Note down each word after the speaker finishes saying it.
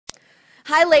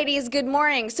Hi ladies, good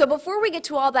morning. So before we get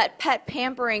to all that pet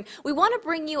pampering, we want to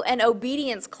bring you an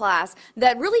obedience class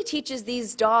that really teaches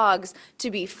these dogs to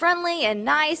be friendly and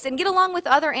nice and get along with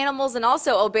other animals and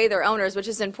also obey their owners, which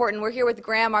is important. We're here with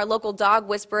Graham, our local dog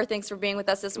whisperer. Thanks for being with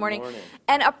us this morning.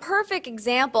 And a perfect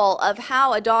example of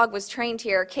how a dog was trained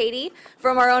here, Katie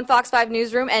from our own Fox 5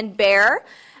 newsroom, and Bear.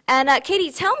 And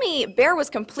Katie, tell me, Bear was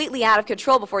completely out of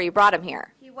control before you brought him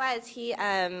here. He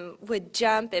would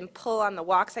jump and pull on the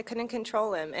walks. I couldn't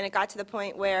control him, and it got to the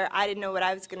point where I didn't know what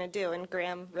I was going to do, and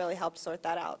Graham really helped sort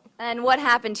that out. And what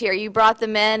happened here? You brought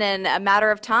them in a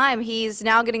matter of time, he's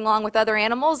now getting along with other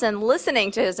animals and listening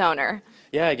to his owner.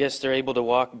 Yeah, I guess they're able to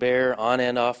walk Bear on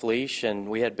and off leash, and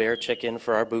we had Bear check in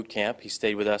for our boot camp. He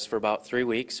stayed with us for about 3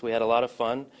 weeks. We had a lot of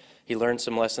fun. He learned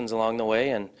some lessons along the way,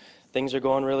 and things are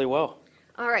going really well.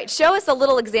 All right, show us a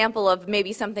little example of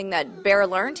maybe something that Bear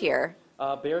learned here.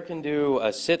 Bear can do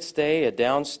a sit stay, a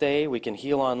down stay. We can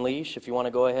heel on leash if you want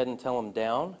to go ahead and tell him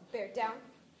down. Bear, down.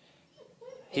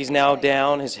 He's now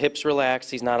down, his hips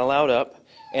relaxed, he's not allowed up.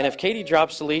 And if Katie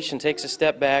drops the leash and takes a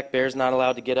step back, Bear's not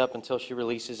allowed to get up until she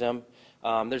releases him.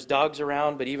 There's dogs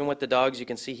around, but even with the dogs, you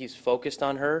can see he's focused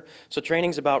on her. So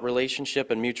training's about relationship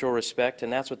and mutual respect,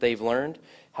 and that's what they've learned,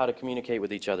 how to communicate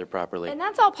with each other properly. And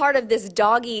that's all part of this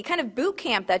doggy kind of boot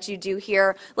camp that you do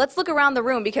here. Let's look around the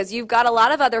room because you've got a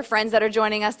lot of other friends that are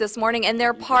joining us this morning, and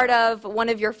they're part of one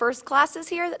of your first classes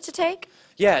here to take?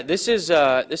 Yeah, this is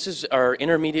our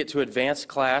intermediate to advanced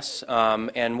class,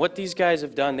 and what these guys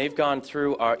have done, they've gone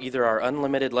through either our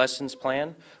unlimited lessons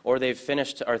plan or they've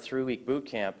finished our 3-week boot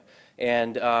camp.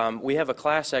 And we have a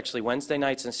class actually Wednesday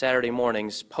nights and Saturday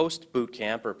mornings post boot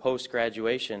camp or post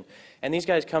graduation. And these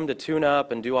guys come to tune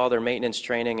up and do all their maintenance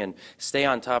training and stay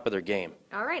on top of their game.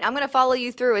 All right, I'm going to follow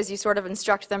you through as you sort of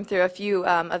instruct them through a few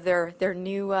of their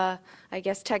new, I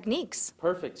guess, techniques.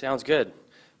 Perfect, sounds good.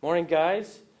 Morning,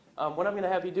 guys. What I'm going to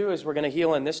have you do is we're going to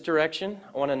heel in this direction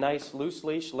on a nice loose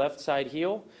leash, left side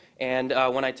heel. And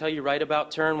when I tell you right about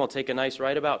turn, we'll take a nice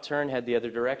right about turn, head the other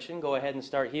direction. Go ahead and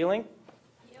start heeling.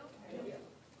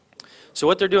 So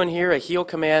what they're doing here, a heel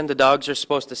command, the dogs are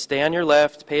supposed to stay on your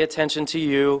left, pay attention to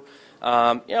you,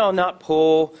 not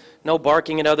pull, no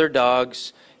barking at other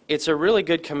dogs. It's a really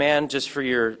good command just for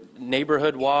your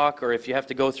neighborhood walk or if you have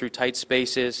to go through tight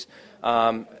spaces.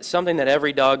 Something that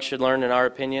every dog should learn in our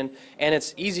opinion, and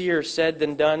it's easier said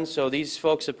than done, so these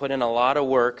folks have put in a lot of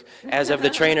work, as have the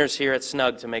trainers here at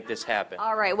Snug, to make this happen.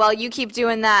 All right, well, you keep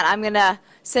doing that. I'm going to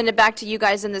send it back to you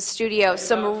guys in the studio.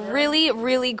 Some really,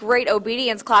 really great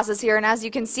obedience classes here, and as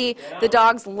you can see, the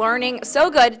dog's learning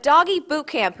so good. Doggy Boot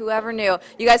Camp, whoever knew.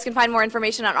 You guys can find more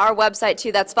information on our website,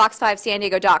 too. That's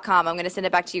fox5sandiego.com. I'm going to send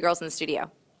it back to you girls in the studio.